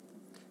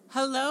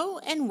Hello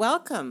and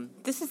welcome.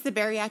 This is the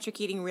Bariatric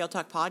Eating Real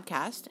Talk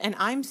podcast, and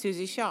I'm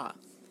Susie Shaw.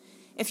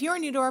 If you are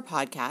new to our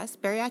podcast,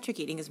 Bariatric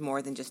Eating is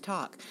more than just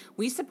talk.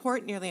 We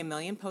support nearly 1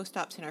 million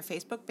post-ops in our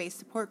Facebook-based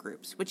support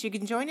groups, which you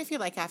can join if you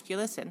like after you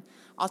listen.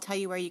 I'll tell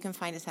you where you can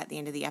find us at the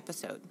end of the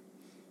episode.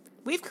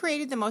 We've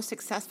created the most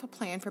successful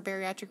plan for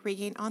bariatric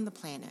regain on the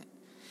planet.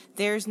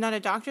 There's not a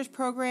doctor's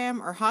program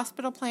or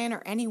hospital plan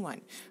or anyone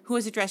who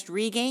has addressed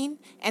regain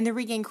and the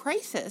regain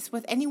crisis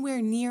with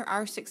anywhere near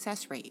our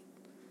success rate.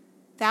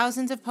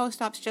 Thousands of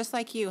post-ops just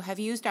like you have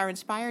used our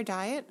Inspire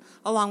diet,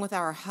 along with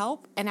our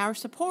help and our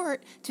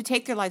support, to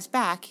take their lives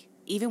back,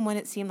 even when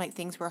it seemed like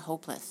things were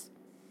hopeless.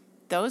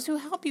 Those who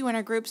help you in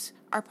our groups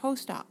are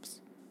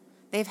post-ops.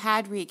 They've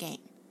had regain,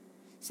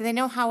 so they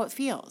know how it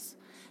feels.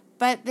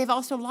 But they've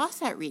also lost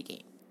that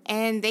regain,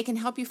 and they can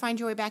help you find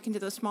your way back into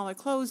those smaller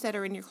clothes that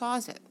are in your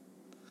closet.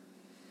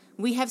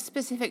 We have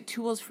specific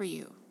tools for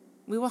you.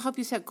 We will help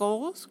you set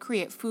goals,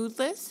 create food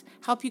lists,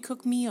 help you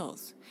cook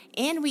meals.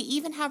 And we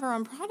even have our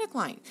own product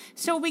line.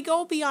 So we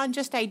go beyond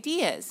just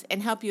ideas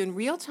and help you in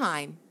real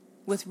time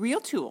with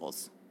real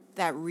tools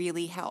that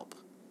really help.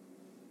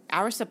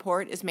 Our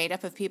support is made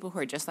up of people who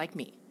are just like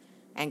me.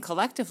 And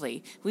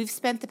collectively, we've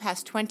spent the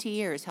past 20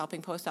 years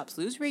helping post-ops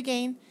lose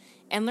regain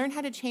and learn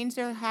how to change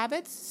their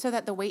habits so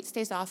that the weight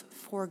stays off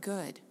for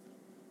good.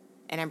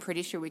 And I'm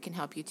pretty sure we can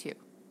help you too.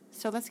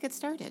 So let's get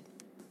started.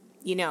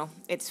 You know,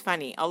 it's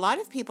funny. A lot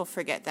of people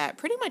forget that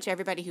pretty much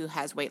everybody who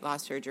has weight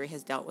loss surgery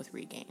has dealt with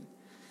regain.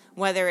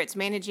 Whether it's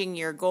managing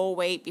your goal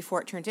weight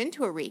before it turns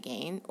into a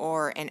regain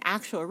or an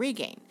actual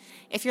regain.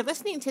 If you're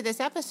listening to this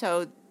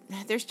episode,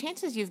 there's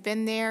chances you've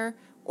been there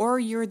or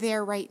you're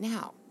there right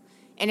now.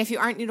 And if you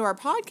aren't new to our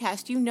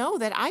podcast, you know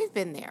that I've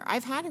been there.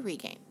 I've had a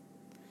regain.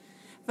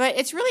 But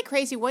it's really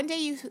crazy. One day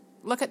you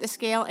look at the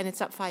scale and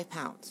it's up 5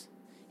 pounds.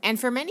 And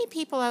for many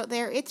people out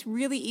there, it's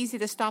really easy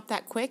to stop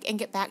that quick and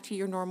get back to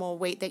your normal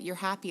weight that you're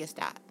happiest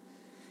at.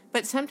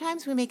 But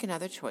sometimes we make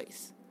another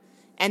choice.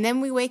 And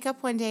then we wake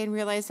up one day and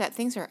realize that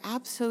things are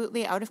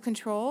absolutely out of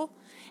control,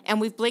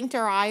 and we've blinked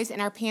our eyes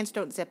and our pants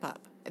don't zip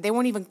up. They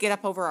won't even get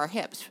up over our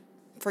hips.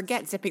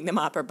 Forget zipping them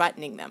up or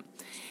buttoning them.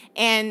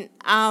 And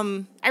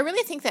I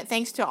really think that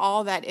thanks to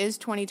all that is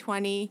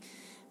 2020,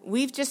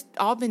 we've just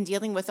all been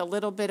dealing with a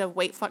little bit of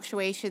weight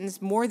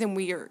fluctuations more than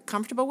we are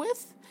comfortable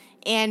with.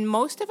 And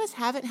most of us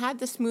haven't had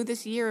the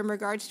smoothest year in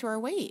regards to our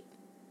weight.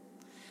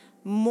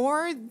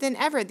 More than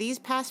ever, these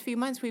past few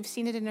months, we've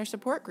seen it in our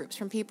support groups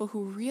from people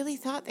who really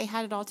thought they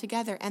had it all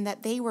together and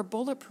that they were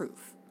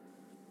bulletproof.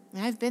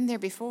 And I've been there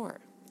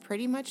before.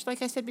 Pretty much,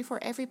 like I said before,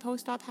 every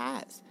post-op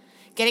has.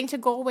 Getting to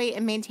goal weight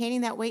and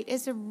maintaining that weight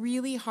is a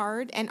really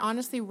hard and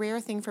honestly rare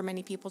thing for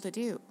many people to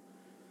do.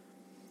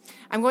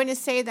 I'm going to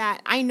say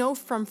that I know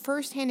from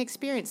firsthand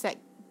experience that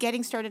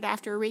getting started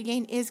after a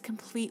regain is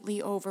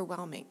completely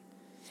overwhelming.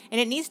 And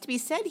it needs to be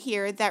said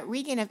here that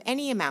regain of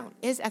any amount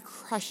is a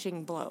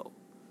crushing blow.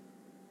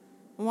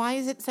 Why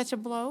is it such a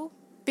blow?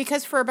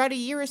 Because for about a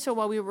year or so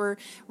while we were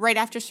right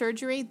after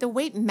surgery, the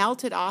weight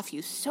melted off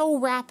you so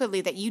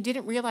rapidly that you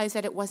didn't realize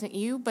that it wasn't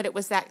you, but it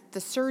was that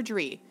the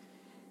surgery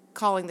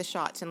calling the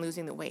shots and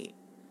losing the weight.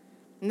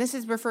 And this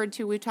is referred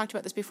to, we've talked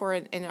about this before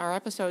in our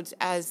episodes,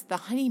 as the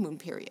honeymoon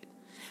period.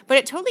 But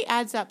it totally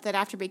adds up that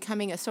after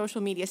becoming a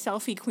social media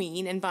selfie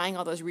queen and buying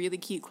all those really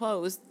cute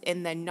clothes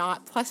in the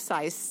not plus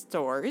size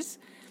stores,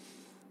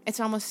 it's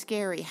almost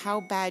scary how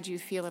bad you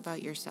feel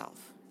about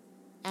yourself.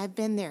 I've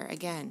been there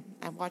again.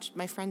 I've watched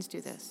my friends do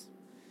this.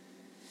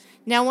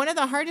 Now, one of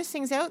the hardest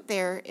things out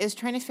there is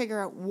trying to figure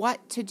out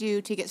what to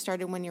do to get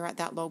started when you're at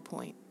that low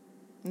point.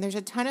 And there's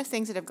a ton of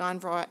things that have gone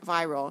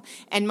viral,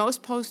 and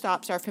most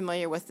post-ops are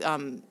familiar with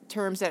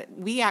terms that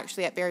we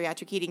actually at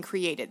Bariatric Eating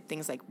created,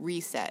 things like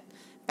reset,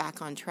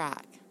 back on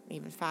track.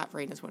 Even fat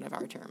brain is one of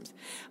our terms.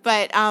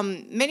 But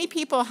many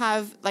people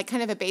have like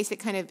kind of a basic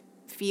kind of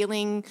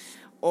feeling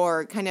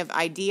or kind of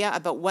idea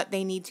about what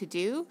they need to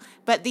do.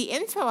 But the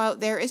info out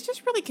there is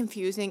just really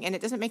confusing and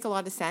it doesn't make a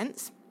lot of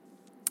sense.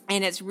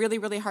 And it's really,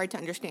 really hard to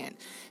understand.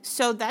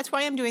 So that's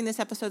why I'm doing this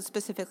episode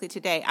specifically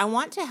today. I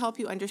want to help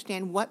you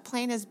understand what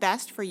plan is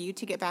best for you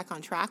to get back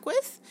on track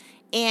with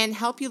and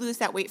help you lose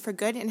that weight for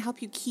good and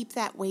help you keep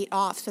that weight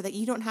off so that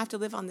you don't have to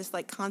live on this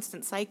like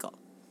constant cycle.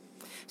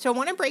 So I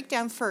want to break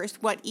down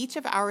first what each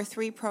of our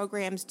 3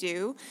 programs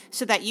do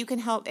so that you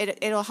can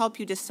it'll help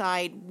you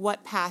decide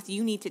what path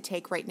you need to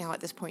take right now at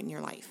this point in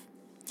your life.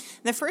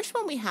 The first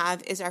one we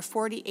have is our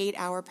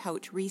 48-hour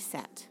pouch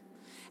reset.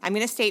 I'm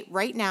going to state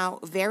right now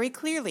very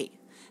clearly,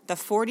 the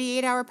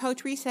 48-hour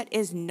pouch reset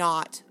is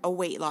not a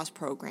weight loss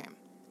program.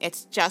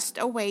 It's just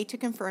a way to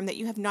confirm that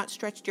you have not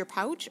stretched your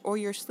pouch or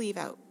your sleeve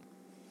out.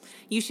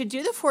 You should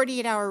do the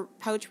 48-hour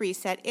pouch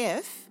reset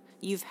if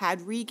you've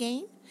had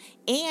regain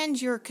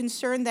and you're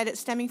concerned that it's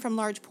stemming from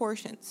large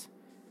portions.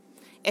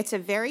 It's a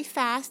very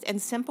fast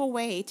and simple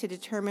way to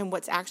determine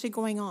what's actually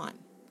going on.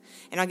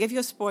 And I'll give you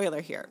a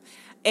spoiler here.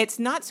 It's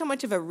not so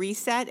much of a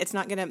reset. It's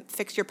not going to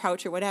fix your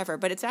pouch or whatever,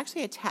 but it's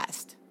actually a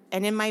test.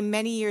 And in my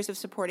many years of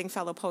supporting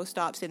fellow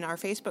post-ops in our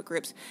Facebook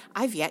groups,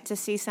 I've yet to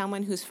see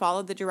someone who's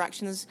followed the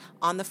directions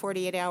on the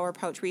 48-hour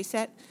pouch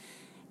reset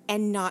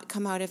and not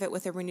come out of it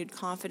with a renewed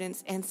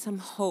confidence and some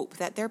hope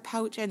that their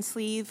pouch and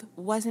sleeve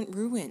wasn't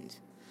ruined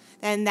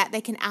and that they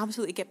can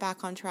absolutely get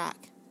back on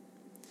track.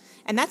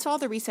 And that's all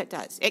the reset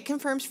does. It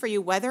confirms for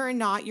you whether or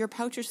not your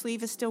pouch or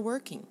sleeve is still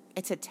working.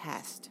 It's a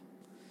test.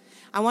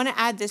 I want to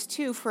add this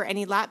too for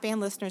any lap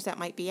band listeners that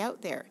might be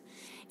out there.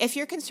 If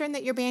you're concerned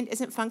that your band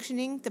isn't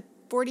functioning, the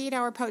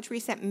 48-hour pouch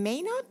reset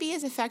may not be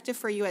as effective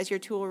for you as your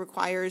tool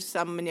requires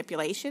some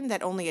manipulation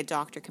that only a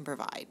doctor can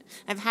provide.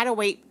 I've had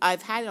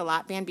a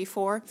lap band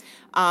before,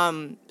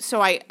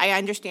 so I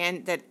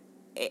understand that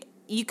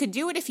you could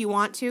do it if you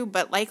want to,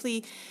 but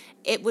likely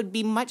it would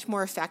be much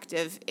more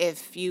effective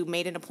if you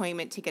made an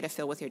appointment to get a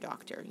fill with your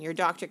doctor. Your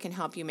doctor can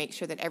help you make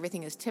sure that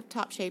everything is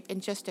tip-top shape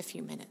in just a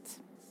few minutes.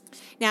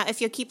 Now, if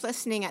you'll keep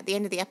listening, at the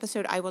end of the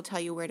episode, I will tell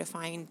you where to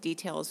find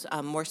details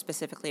more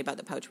specifically about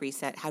the pouch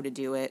reset, how to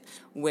do it,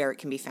 where it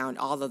can be found,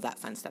 all of that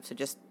fun stuff. So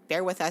just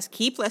bear with us.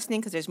 Keep listening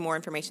because there's more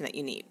information that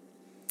you need.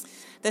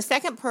 The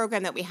second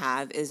program that we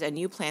have is a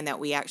new plan that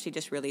we actually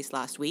just released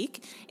last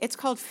week. It's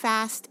called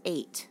Fast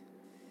 8.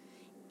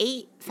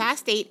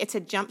 Fast 8, it's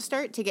a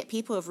jumpstart to get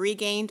people who have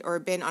regained or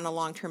been on a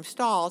long-term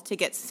stall to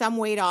get some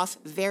weight off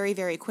very,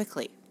 very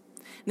quickly.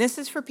 This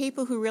is for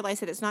people who realize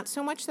that it's not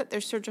so much that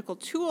their surgical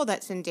tool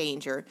that's in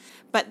danger,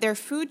 but their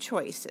food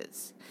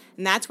choices.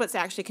 And that's what's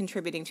actually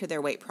contributing to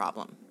their weight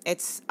problem.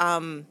 It's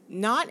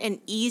not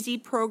an easy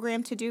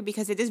program to do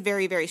because it is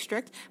very, very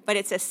strict, but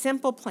it's a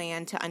simple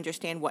plan to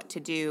understand what to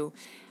do,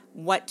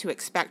 what to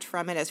expect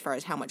from it as far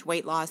as how much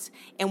weight loss,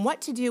 and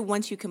what to do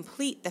once you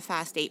complete the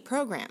Fast 8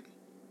 program.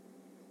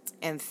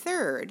 And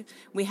third,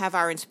 we have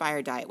our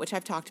Inspire Diet, which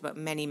I've talked about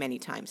many, many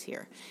times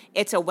here.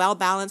 It's a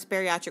well-balanced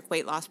bariatric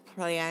weight loss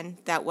plan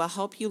that will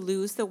help you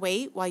lose the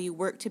weight while you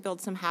work to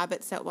build some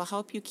habits that will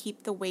help you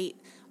keep the weight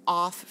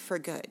off for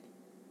good.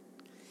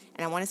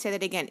 And I want to say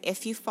that again,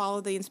 if you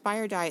follow the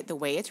Inspire Diet the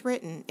way it's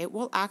written, it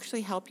will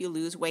actually help you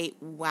lose weight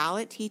while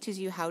it teaches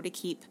you how to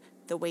keep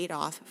the weight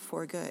off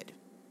for good.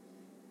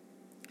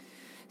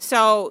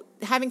 So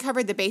having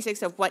covered the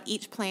basics of what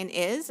each plan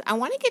is, I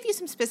want to give you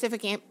some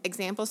specific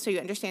examples so you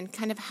understand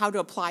kind of how to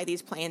apply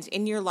these plans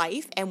in your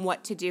life and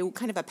what to do,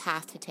 kind of a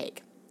path to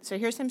take. So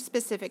here's some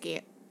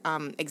specific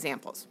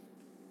examples.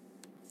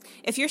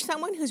 If you're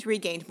someone who's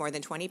regained more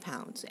than 20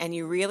 pounds and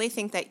you really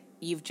think that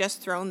you've just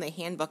thrown the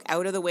handbook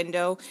out of the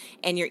window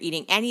and you're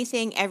eating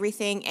anything,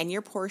 everything, and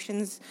your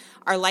portions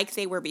are like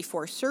they were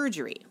before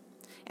surgery,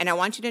 and I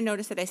want you to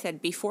notice that I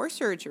said before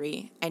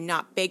surgery and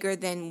not bigger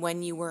than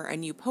when you were a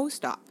new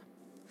post-op.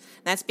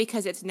 That's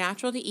because it's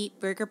natural to eat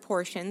bigger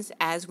portions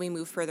as we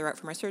move further out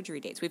from our surgery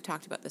dates. We've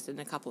talked about this in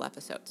a couple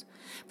episodes.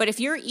 But if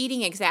you're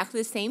eating exactly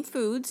the same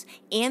foods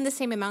and the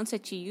same amounts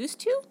that you used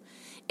to,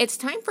 it's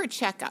time for a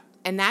checkup.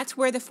 And that's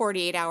where the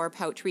 48-hour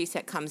pouch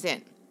reset comes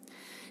in.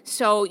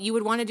 So you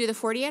would want to do the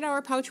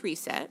 48-hour pouch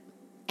reset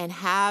and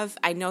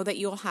I know that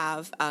you'll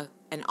have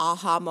an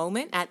aha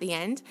moment at the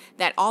end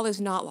that all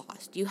is not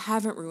lost. You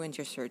haven't ruined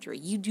your surgery.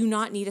 You do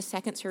not need a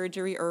second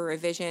surgery or a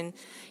revision.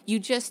 You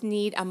just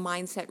need a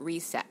mindset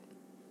reset.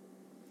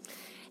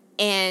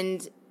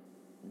 And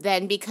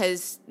then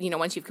because,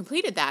 once you've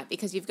completed that,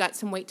 because you've got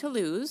some weight to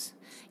lose,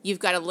 you've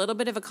got a little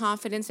bit of a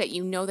confidence that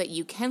you know that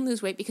you can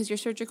lose weight because your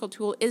surgical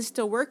tool is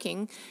still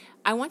working,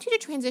 I want you to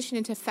transition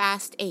into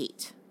Fast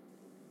 8.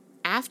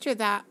 After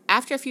that,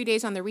 after a few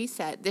days on the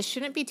reset, this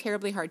shouldn't be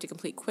terribly hard to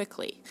complete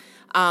quickly.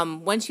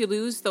 Once you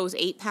lose those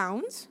 8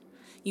 pounds,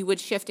 you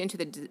would shift into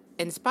the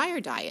Inspire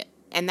Diet,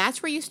 and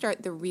that's where you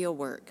start the real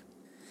work.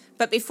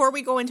 But before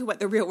we go into what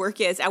the real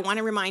work is, I want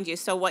to remind you,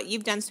 so what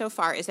you've done so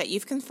far is that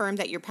you've confirmed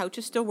that your pouch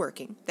is still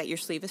working, that your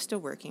sleeve is still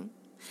working.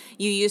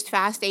 You used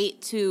Fast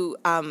 8 to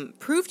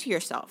prove to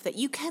yourself that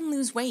you can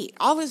lose weight.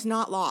 All is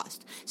not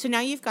lost. So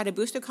now you've got a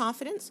boost of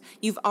confidence.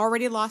 You've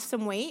already lost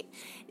some weight.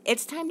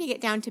 It's time to get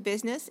down to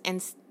business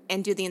and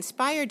do the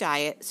Inspire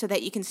Diet so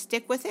that you can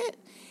stick with it.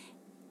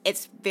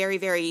 It's very,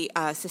 very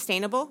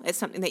sustainable. It's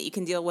something that you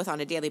can deal with on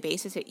a daily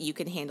basis. You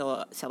can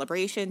handle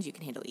celebrations. You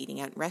can handle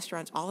eating out in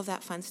restaurants, all of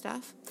that fun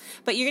stuff.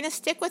 But you're going to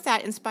stick with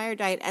that Inspire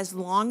Diet as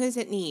long as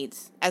it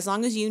needs, as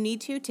long as you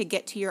need to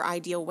get to your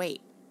ideal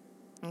weight.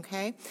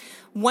 Okay?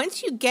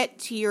 Once you get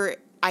to your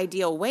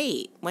ideal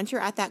weight, once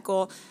you're at that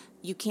goal,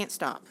 you can't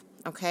stop.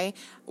 Okay?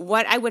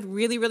 What I would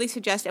really, really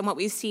suggest, and what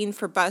we've seen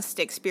for bust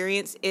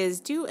experience,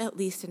 is do at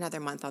least another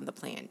month on the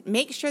plan.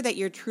 Make sure that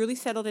you're truly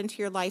settled into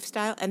your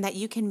lifestyle and that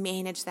you can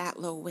manage that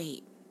low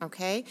weight.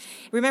 Okay?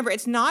 Remember,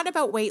 it's not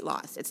about weight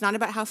loss. It's not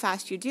about how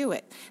fast you do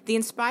it. The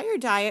Inspire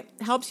Diet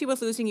helps you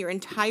with losing your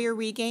entire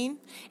regain.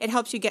 It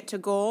helps you get to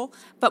goal.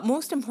 But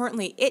most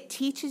importantly, it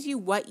teaches you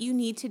what you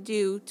need to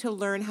do to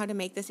learn how to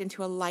make this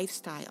into a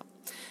lifestyle.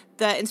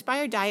 The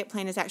Inspire Diet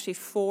plan is actually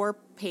 4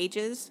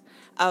 pages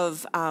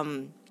of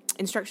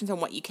instructions on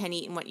what you can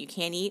eat and what you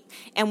can't eat.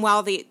 And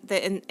while the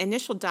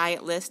initial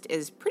diet list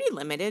is pretty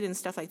limited and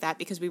stuff like that,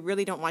 because we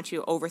really don't want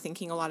you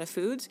overthinking a lot of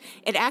foods,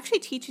 it actually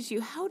teaches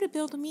you how to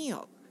build a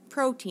meal.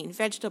 Protein,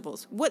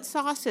 vegetables, what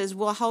sauces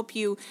will help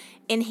you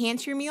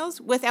enhance your meals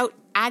without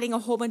adding a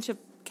whole bunch of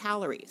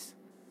calories.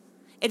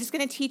 It is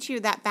going to teach you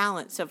that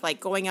balance of like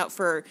going out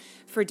for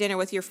dinner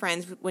with your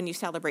friends when you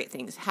celebrate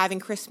things, having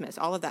Christmas,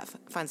 all of that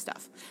fun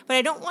stuff. But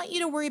I don't want you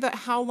to worry about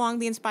how long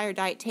the Inspired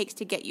Diet takes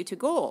to get you to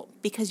goal,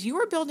 because you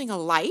are building a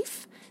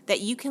life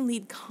that you can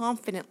lead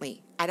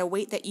confidently at a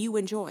weight that you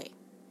enjoy.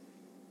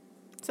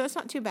 So it's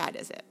not too bad,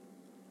 is it?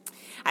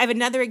 I have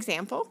another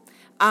example.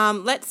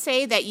 Let's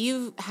say that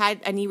you've had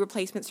a knee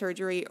replacement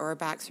surgery or a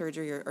back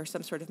surgery or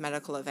some sort of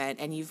medical event,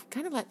 and you've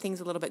kind of let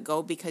things a little bit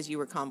go because you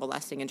were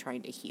convalescing and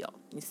trying to heal.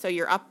 So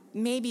you're up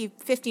maybe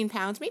 15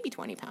 pounds, maybe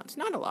 20 pounds,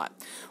 not a lot.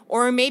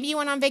 Or maybe you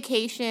went on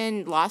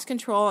vacation, lost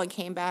control, and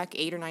came back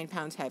 8 or 9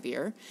 pounds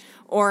heavier.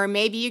 Or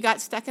maybe you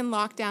got stuck in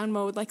lockdown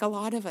mode like a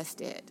lot of us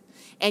did.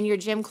 And your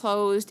gym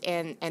closed,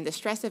 and the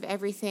stress of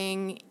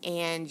everything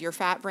and your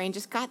fat brain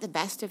just got the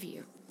best of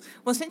you.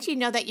 Well, since you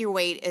know that your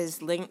weight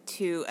is linked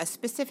to a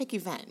specific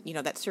event,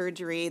 that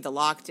surgery, the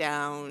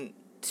lockdown,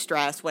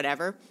 stress,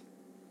 whatever,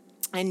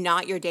 and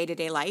not your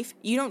day-to-day life,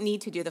 you don't need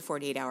to do the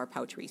 48-hour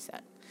pouch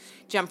reset.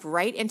 Jump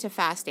right into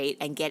Fast 8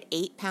 and get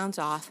 8 pounds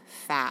off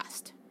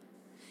fast.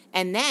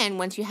 And then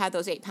once you have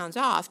those 8 pounds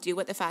off, do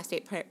what the Fast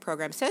 8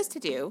 program says to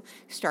do.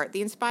 Start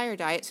the Inspire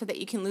diet so that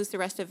you can lose the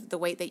rest of the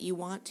weight that you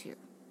want to.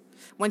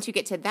 Once you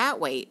get to that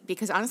weight,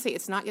 because honestly,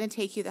 it's not going to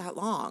take you that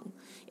long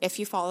if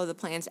you follow the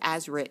plans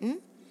as written,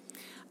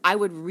 I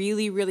would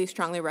really, really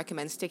strongly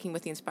recommend sticking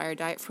with the Inspired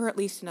Diet for at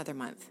least another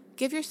month.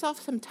 Give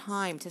yourself some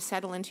time to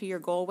settle into your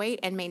goal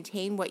weight and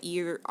maintain what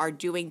you are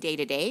doing day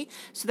to day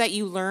so that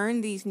you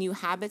learn these new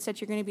habits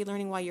that you're going to be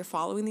learning while you're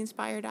following the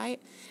Inspired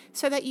Diet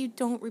so that you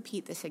don't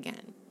repeat this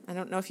again. I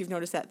don't know if you've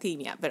noticed that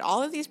theme yet, but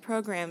all of these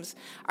programs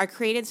are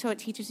created so it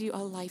teaches you a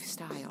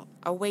lifestyle,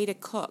 a way to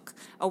cook,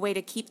 a way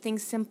to keep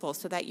things simple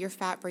so that your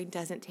fat brain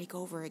doesn't take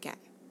over again.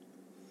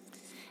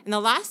 And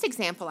the last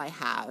example I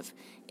have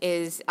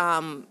is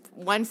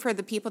one for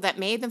the people that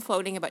may have been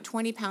floating about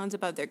 20 pounds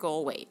above their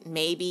goal weight,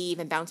 maybe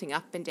even bouncing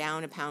up and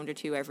down a pound or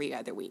two every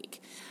other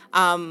week.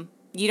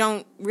 You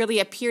don't really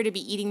appear to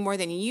be eating more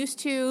than you used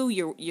to.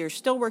 You're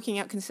still working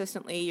out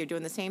consistently. You're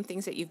doing the same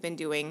things that you've been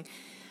doing,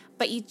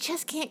 but you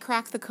just can't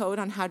crack the code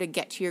on how to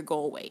get to your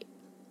goal weight.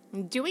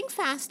 Doing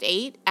Fast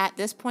 8 at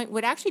this point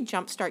would actually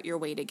jumpstart your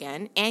weight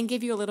again and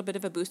give you a little bit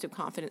of a boost of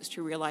confidence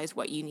to realize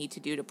what you need to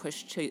do to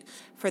push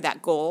for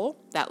that goal,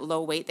 that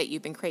low weight that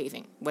you've been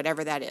craving,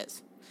 whatever that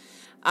is.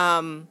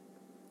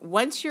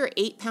 Once you're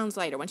 8 pounds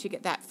lighter, once you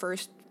get that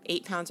first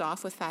 8 pounds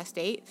off with Fast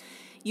 8,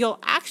 you'll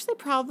actually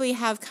probably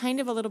have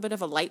kind of a little bit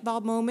of a light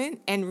bulb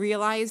moment and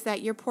realize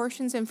that your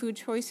portions and food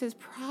choices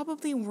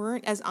probably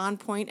weren't as on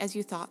point as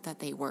you thought that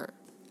they were.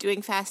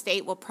 Doing Fast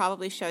 8 will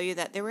probably show you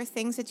that there were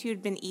things that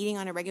you'd been eating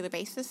on a regular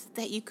basis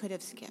that you could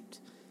have skipped.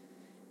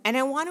 And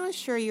I want to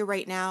assure you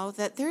right now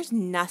that there's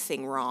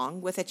nothing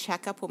wrong with a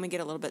checkup when we get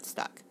a little bit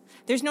stuck.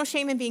 There's no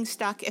shame in being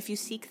stuck if you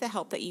seek the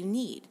help that you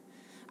need.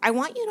 I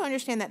want you to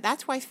understand that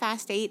that's why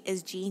Fast 8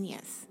 is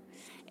genius.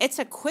 It's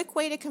a quick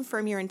way to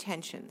confirm your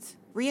intentions,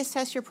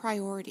 reassess your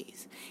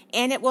priorities,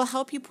 and it will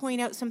help you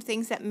point out some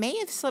things that may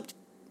have slipped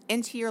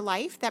into your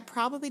life that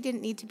probably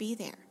didn't need to be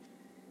there.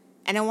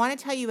 And I want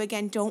to tell you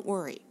again, don't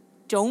worry.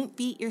 Don't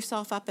beat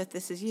yourself up if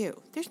this is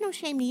you. There's no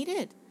shame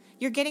needed.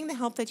 You're getting the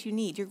help that you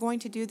need. You're going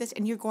to do this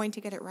and you're going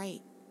to get it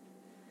right.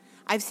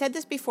 I've said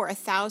this before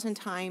 1,000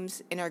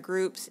 times in our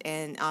groups,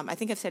 and I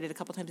think I've said it a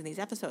couple times in these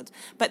episodes,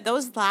 but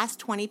those last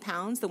 20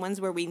 pounds, the ones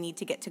where we need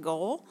to get to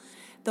goal,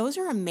 those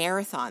are a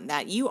marathon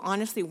that you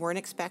honestly weren't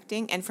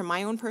expecting, and from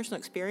my own personal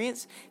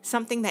experience,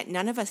 something that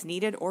none of us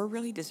needed or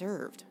really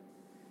deserved.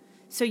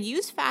 So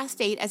use Fast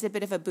 8 as a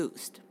bit of a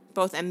boost.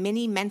 Both a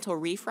mini mental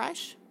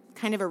refresh,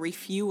 kind of a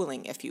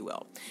refueling, if you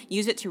will.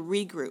 Use it to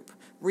regroup,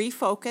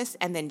 refocus,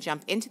 and then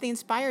jump into the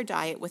Inspire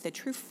diet with a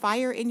true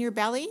fire in your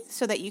belly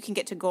so that you can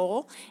get to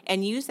goal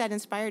and use that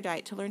Inspire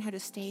diet to learn how to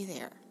stay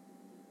there.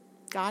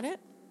 Got it?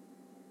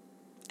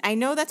 I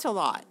know that's a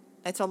lot.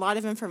 That's a lot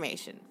of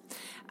information.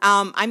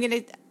 I'm going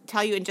to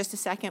tell you in just a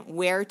second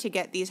where to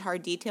get these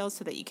hard details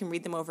so that you can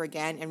read them over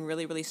again and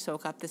really, really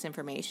soak up this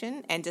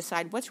information and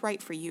decide what's right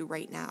for you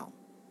right now.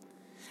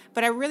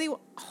 But I really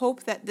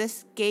hope that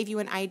this gave you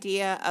an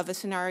idea of a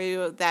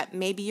scenario that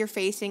maybe you're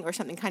facing or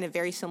something kind of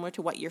very similar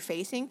to what you're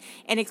facing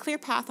and a clear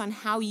path on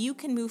how you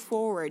can move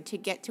forward to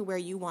get to where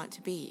you want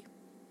to be.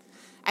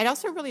 I'd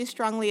also really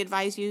strongly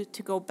advise you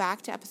to go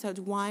back to episodes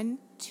 1,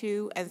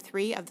 2, and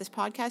 3 of this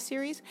podcast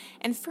series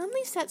and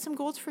firmly set some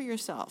goals for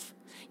yourself.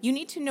 You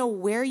need to know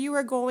where you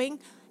are going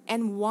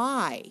and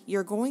why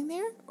you're going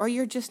there, or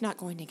you're just not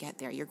going to get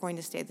there. You're going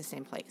to stay at the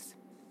same place.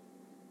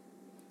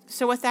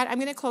 So with that, I'm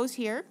going to close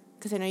here,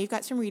 because I know you've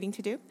got some reading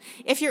to do.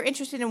 If you're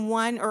interested in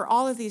one or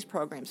all of these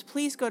programs,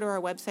 please go to our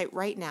website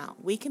right now.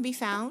 We can be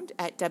found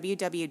at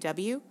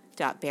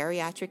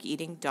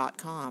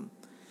www.bariatriceating.com.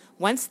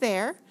 Once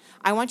there,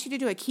 I want you to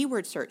do a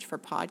keyword search for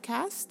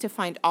podcasts to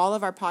find all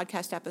of our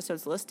podcast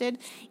episodes listed.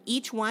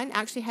 Each one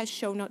actually has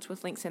show notes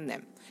with links in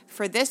them.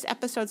 For this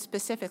episode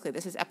specifically,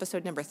 this is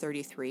episode number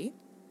 33.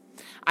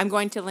 I'm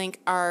going to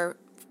link our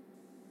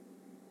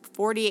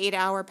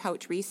 48-hour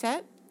pouch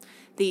reset,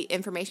 the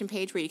information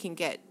page where you can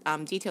get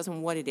details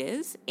on what it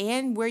is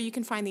and where you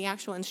can find the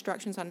actual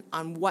instructions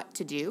on what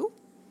to do.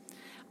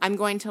 I'm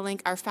going to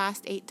link our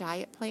Fast 8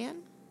 diet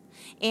plan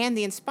and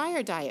the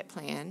Inspire diet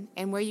plan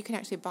and where you can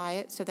actually buy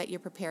it so that you're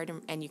prepared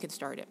and you can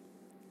start it.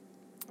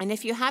 And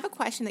if you have a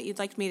question that you'd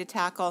like me to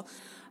tackle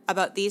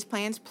about these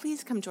plans,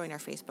 please come join our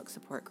Facebook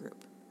support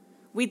group.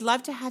 We'd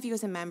love to have you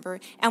as a member,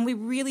 and we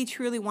really,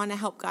 truly want to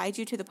help guide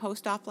you to the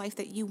post-op life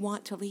that you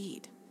want to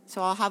lead.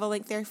 So I'll have a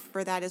link there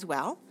for that as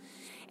well.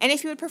 And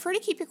if you would prefer to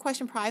keep your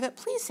question private,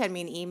 please send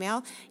me an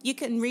email. You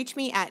can reach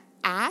me at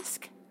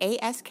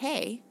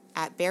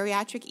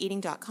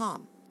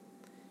ask@bariatriceating.com.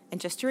 And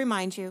just to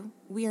remind you,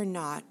 we are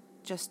not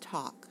just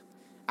talk.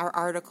 Our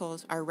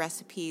articles, our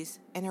recipes,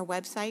 and our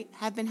website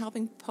have been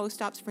helping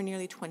post-ops for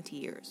nearly 20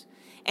 years.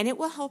 And it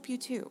will help you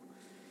too.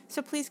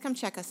 So please come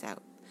check us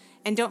out.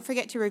 And don't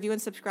forget to review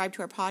and subscribe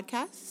to our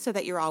podcast so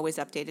that you're always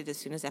updated as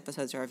soon as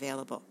episodes are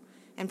available.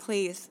 And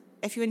please,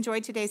 if you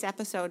enjoyed today's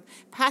episode,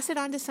 pass it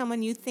on to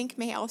someone you think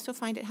may also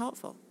find it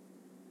helpful.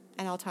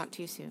 And I'll talk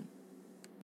to you soon.